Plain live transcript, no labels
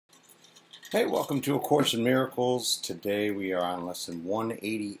Hey, welcome to A Course in Miracles. Today we are on lesson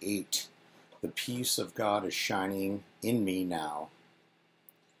 188. The peace of God is shining in me now.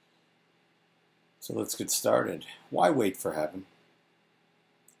 So let's get started. Why wait for heaven?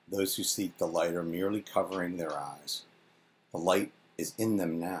 Those who seek the light are merely covering their eyes. The light is in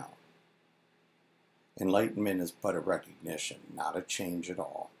them now. Enlightenment is but a recognition, not a change at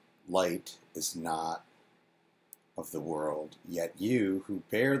all. Light is not of the world, yet you who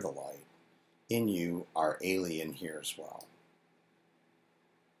bear the light in you are alien here as well.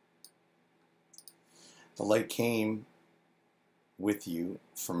 The light came with you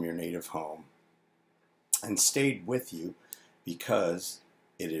from your native home and stayed with you because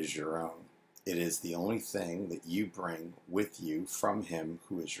it is your own. It is the only thing that you bring with you from Him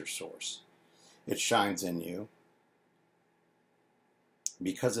who is your source. It shines in you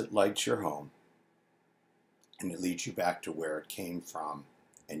because it lights your home and it leads you back to where it came from,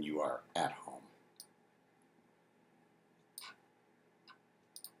 and you are at home.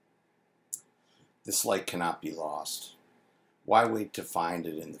 This light cannot be lost. Why wait to find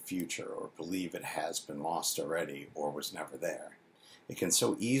it in the future or believe it has been lost already or was never there? It can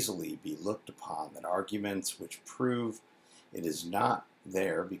so easily be looked upon that arguments which prove it is not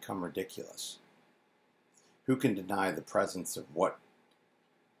there become ridiculous. Who can deny the presence of what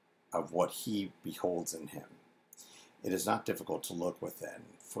he beholds in him? It is not difficult to look within,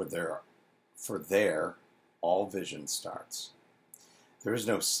 for there all vision starts. There is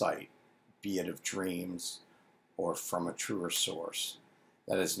no sight, be it of dreams or from a truer source,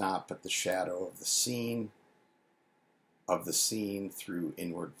 that is not but the shadow of the seen through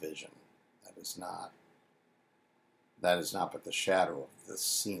inward vision. That is not but the shadow of the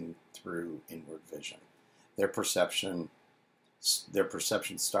seen through inward vision. Their perception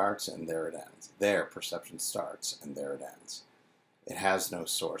starts and there it ends. Their perception starts and there it ends. It has no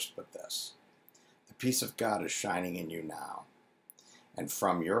source but this. The peace of God is shining in you now, and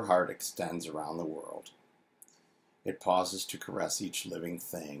from your heart extends around the world. It pauses to caress each living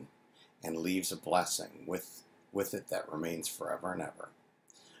thing and leaves a blessing with it that remains forever and ever.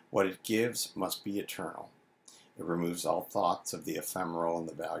 What it gives must be eternal. It removes all thoughts of the ephemeral and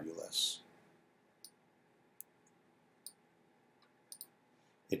the valueless.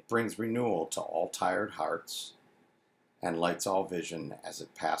 It brings renewal to all tired hearts and lights all vision as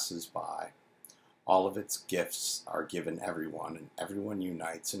it passes by. All of its gifts are given everyone, and everyone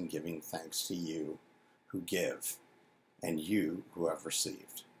unites in giving thanks to you who give, and you who have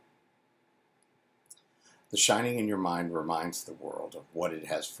received. The shining in your mind reminds the world of what it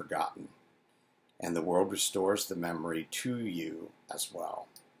has forgotten, and the world restores the memory to you as well.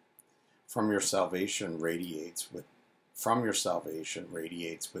 From your salvation radiates with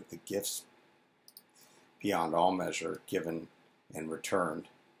the gifts beyond all measure given and returned.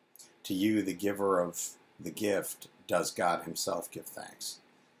 To you, the giver of the gift, does God Himself give thanks,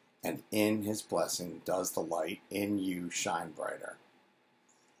 and in His blessing does the light in you shine brighter,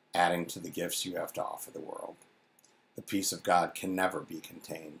 adding to the gifts you have to offer the world. The peace of God can never be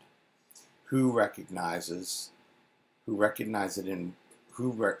contained. Who recognizes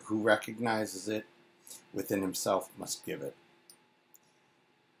it within himself must give it,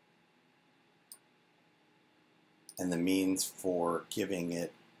 and the means for giving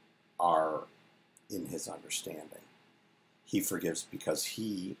it are in his understanding. He forgives because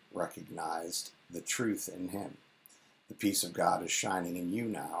he recognized the truth in him. The peace of God is shining in you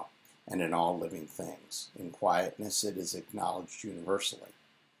now and in all living things. In quietness it is acknowledged universally.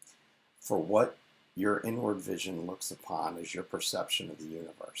 For what your inward vision looks upon is your perception of the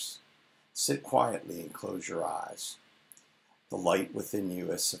universe. Sit quietly and close your eyes. The light within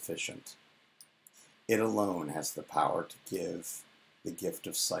you is sufficient. It alone has the power to give the gift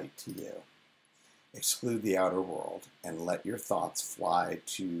of sight to you. Exclude the outer world and let your thoughts fly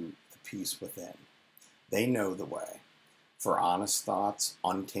to the peace within. They know the way, for honest thoughts,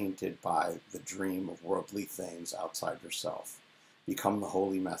 untainted by the dream of worldly things outside yourself, become the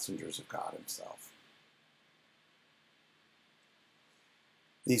holy messengers of God Himself.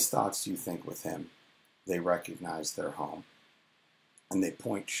 These thoughts you think with Him. They recognize their home, and they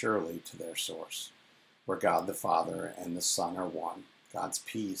point surely to their source, where God the Father and the Son are one. God's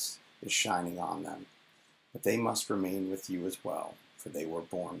peace is shining on them, but they must remain with you as well, for they were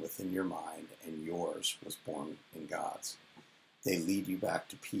born within your mind, and yours was born in God's. They lead you back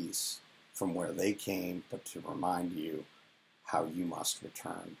to peace from where they came, but to remind you how you must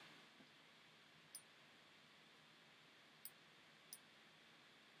return.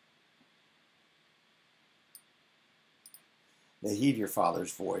 They heed your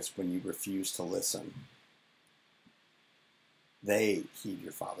Father's voice when you refuse to listen. They heed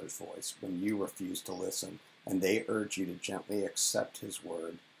your Father's voice when you refuse to listen, and they urge you to gently accept His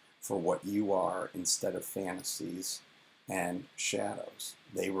word for what you are instead of fantasies and shadows.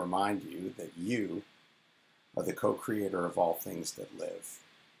 They remind you that you are the co-creator of all things that live.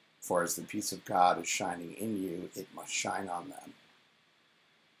 For as the peace of God is shining in you, it must shine on them.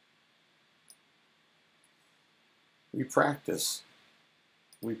 We practice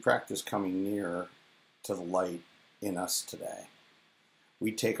coming nearer to the light in us today.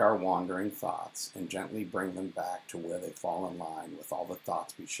 We take our wandering thoughts and gently bring them back to where they fall in line with all the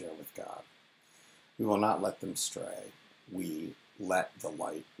thoughts we share with God. We will not let them stray. We let the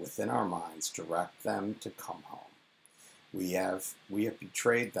light within our minds direct them to come home. We have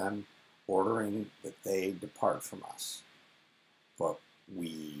betrayed them, ordering that they depart from us. But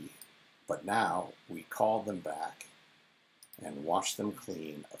now we call them back and wash them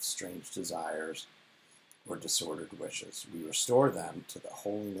clean of strange desires or disordered wishes. We restore them to the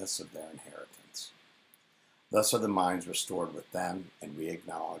holiness of their inheritance. Thus are the minds restored with them, and we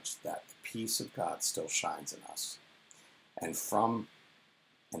acknowledge that the peace of God still shines in us. And from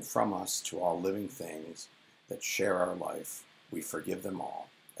us to all living things that share our life, we forgive them all,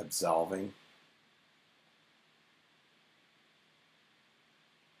 absolving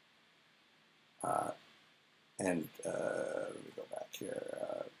let me go back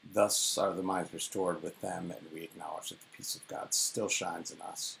here. Thus are the minds restored with them, and we acknowledge that the peace of God still shines in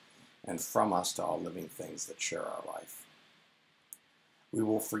us, and from us to all living things that share our life. We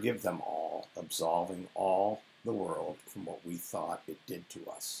will forgive them all, absolving all the world from what we thought it did to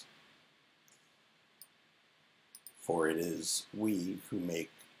us. For it is we who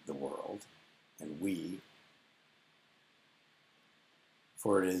make the world, and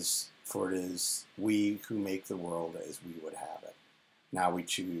For it is we who make the world as we would have it. Now we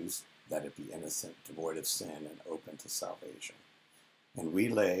choose that it be innocent, devoid of sin, and open to salvation. And we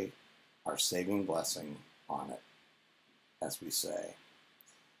lay our saving blessing on it, as we say,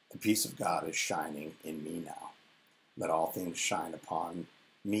 the peace of God is shining in me now. Let all things shine upon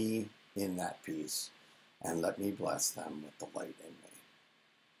me in that peace, and let me bless them with the light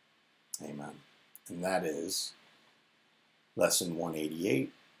in me. Amen. And that is Lesson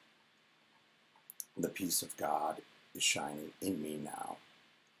 188, the peace of God is shining in me now.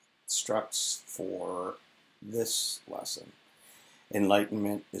 Instructs for this lesson.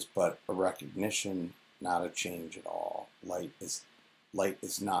 Enlightenment is but a recognition, not a change at all. Light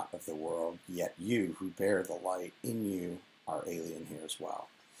is not of the world, yet you who bear the light in you are alien here as well.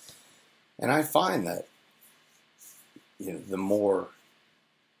 And I find that, the more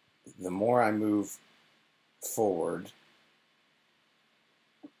I move forward,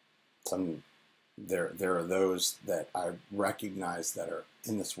 there are those that I recognize that are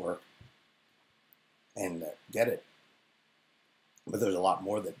in this work and that get it, but there's a lot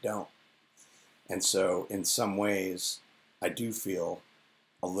more that don't. And so in some ways I do feel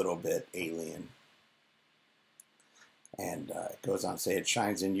a little bit alien. And it goes on to say, it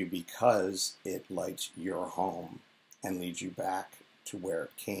shines in you because it lights your home and leads you back to where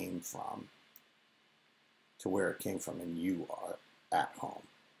it came from, and you are at home.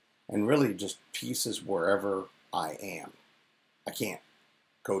 And really just peace is wherever I am. I can't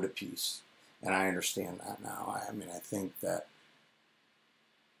go to peace. And I understand that now. I think that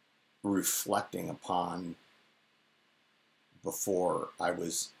reflecting upon before I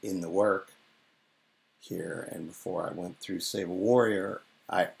was in the work here and before I went through Save a Warrior,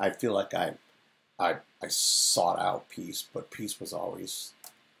 I feel like I sought out peace, but peace was always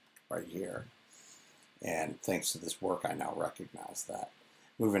right here. And thanks to this work, I now recognize that.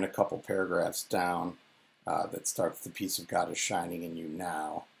 Moving a couple paragraphs down that starts, the peace of God is shining in you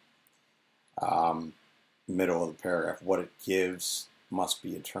now. Middle of the paragraph, what it gives must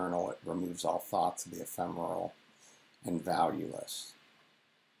be eternal. It removes all thoughts of the ephemeral and valueless.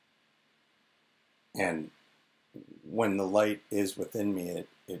 And when the light is within me,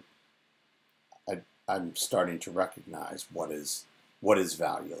 I'm starting to recognize what is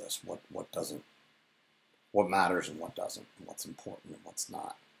valueless, what doesn't, what matters and what doesn't, and what's important and what's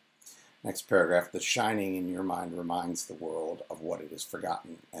not. Next paragraph, the shining in your mind reminds the world of what it has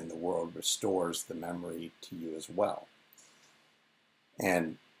forgotten, and the world restores the memory to you as well.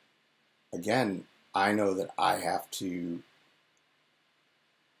 And again, I know that I have to,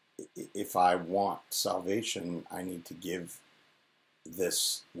 if I want salvation, I need to give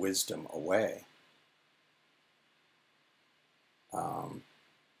this wisdom away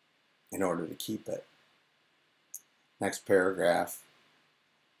in order to keep it. Next paragraph,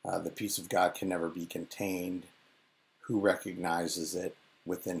 the peace of God can never be contained. Who recognizes it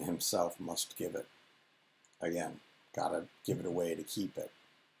within himself must give it. Again, got to give it away to keep it.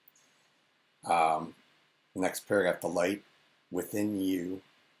 Next paragraph, the light within you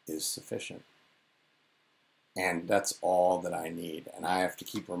is sufficient. And that's all that I need. And I have to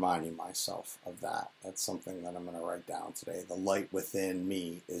keep reminding myself of that. That's something that I'm going to write down today. The light within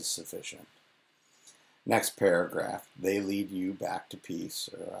me is sufficient. Next paragraph, they lead you back to peace.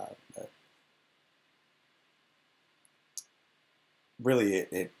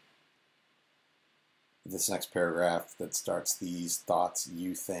 This next paragraph that starts, these thoughts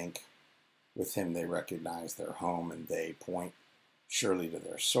you think, with him they recognize their home, and they point surely to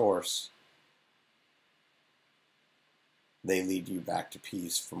their source. They lead you back to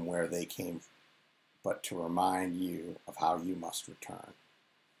peace from where they came, but to remind you of how you must return.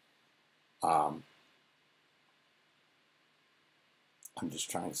 I'm just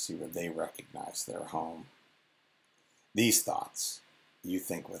trying to see where they recognize their home. These thoughts you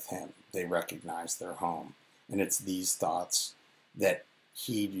think with him, they recognize their home. And it's these thoughts that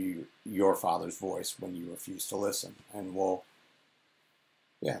heed your Father's voice when you refuse to listen. And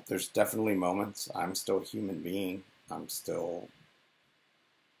there's definitely moments. I'm still a human being. I'm still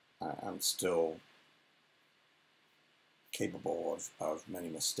capable of many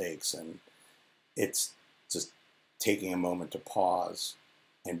mistakes, and it's just taking a moment to pause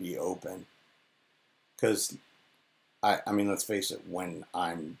and be open. Because I mean, let's face it, when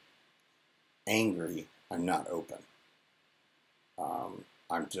I'm angry, I'm not open.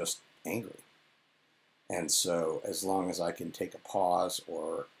 I'm just angry. And so as long as I can take a pause,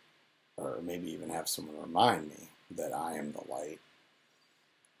 or maybe even have someone remind me that I am the light.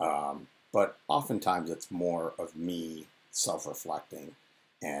 But oftentimes it's more of me self-reflecting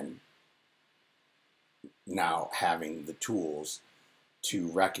and now having the tools to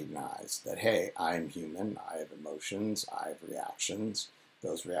recognize that, hey, I'm human, I have emotions, I have reactions.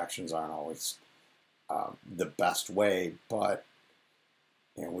 Those reactions aren't always the best way, but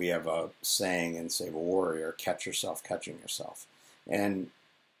we have a saying in Save a Warrior, catch yourself catching yourself. And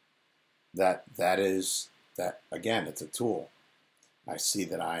that again, it's a tool. I see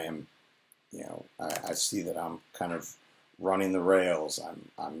that I am, I see that I'm kind of running the rails.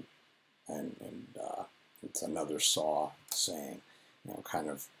 And it's another Saw saying, kind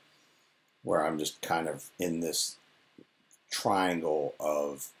of where I'm just kind of in this triangle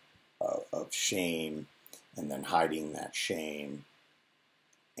of shame, and then hiding that shame,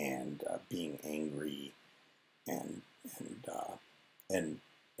 and being angry, and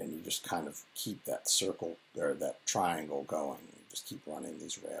you just kind of keep that circle or that triangle going. You just keep running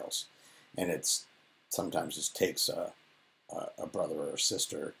these rails, and it's sometimes just takes a brother or a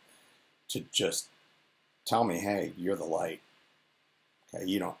sister to just tell me, hey, you're the light. Okay,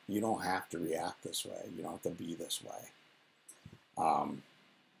 you don't have to react this way. You don't have to be this way.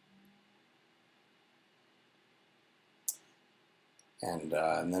 And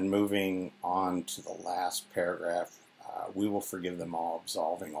then moving on to the last paragraph, we will forgive them all,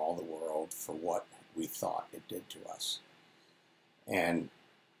 absolving all the world for what we thought it did to us. And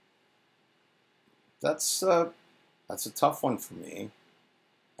that's a tough one for me,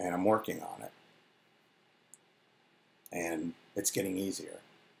 and I'm working on it. And it's getting easier.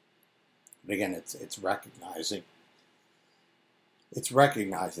 But again, it's recognizing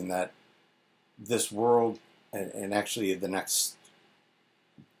that this world, and actually the next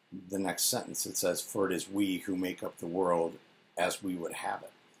sentence, it says, for it is we who make up the world as we would have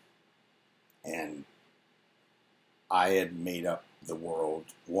it. And I had made up the world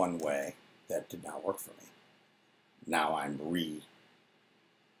one way that did not work for me. Now I'm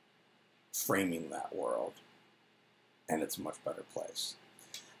reframing that world, and it's a much better place.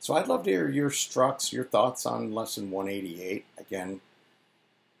 So I'd love to hear your structs, your thoughts on lesson 188. Again,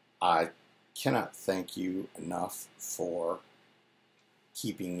 I cannot thank you enough for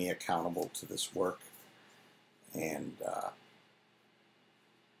keeping me accountable to this work. And,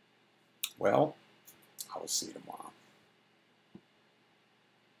 I will see you tomorrow.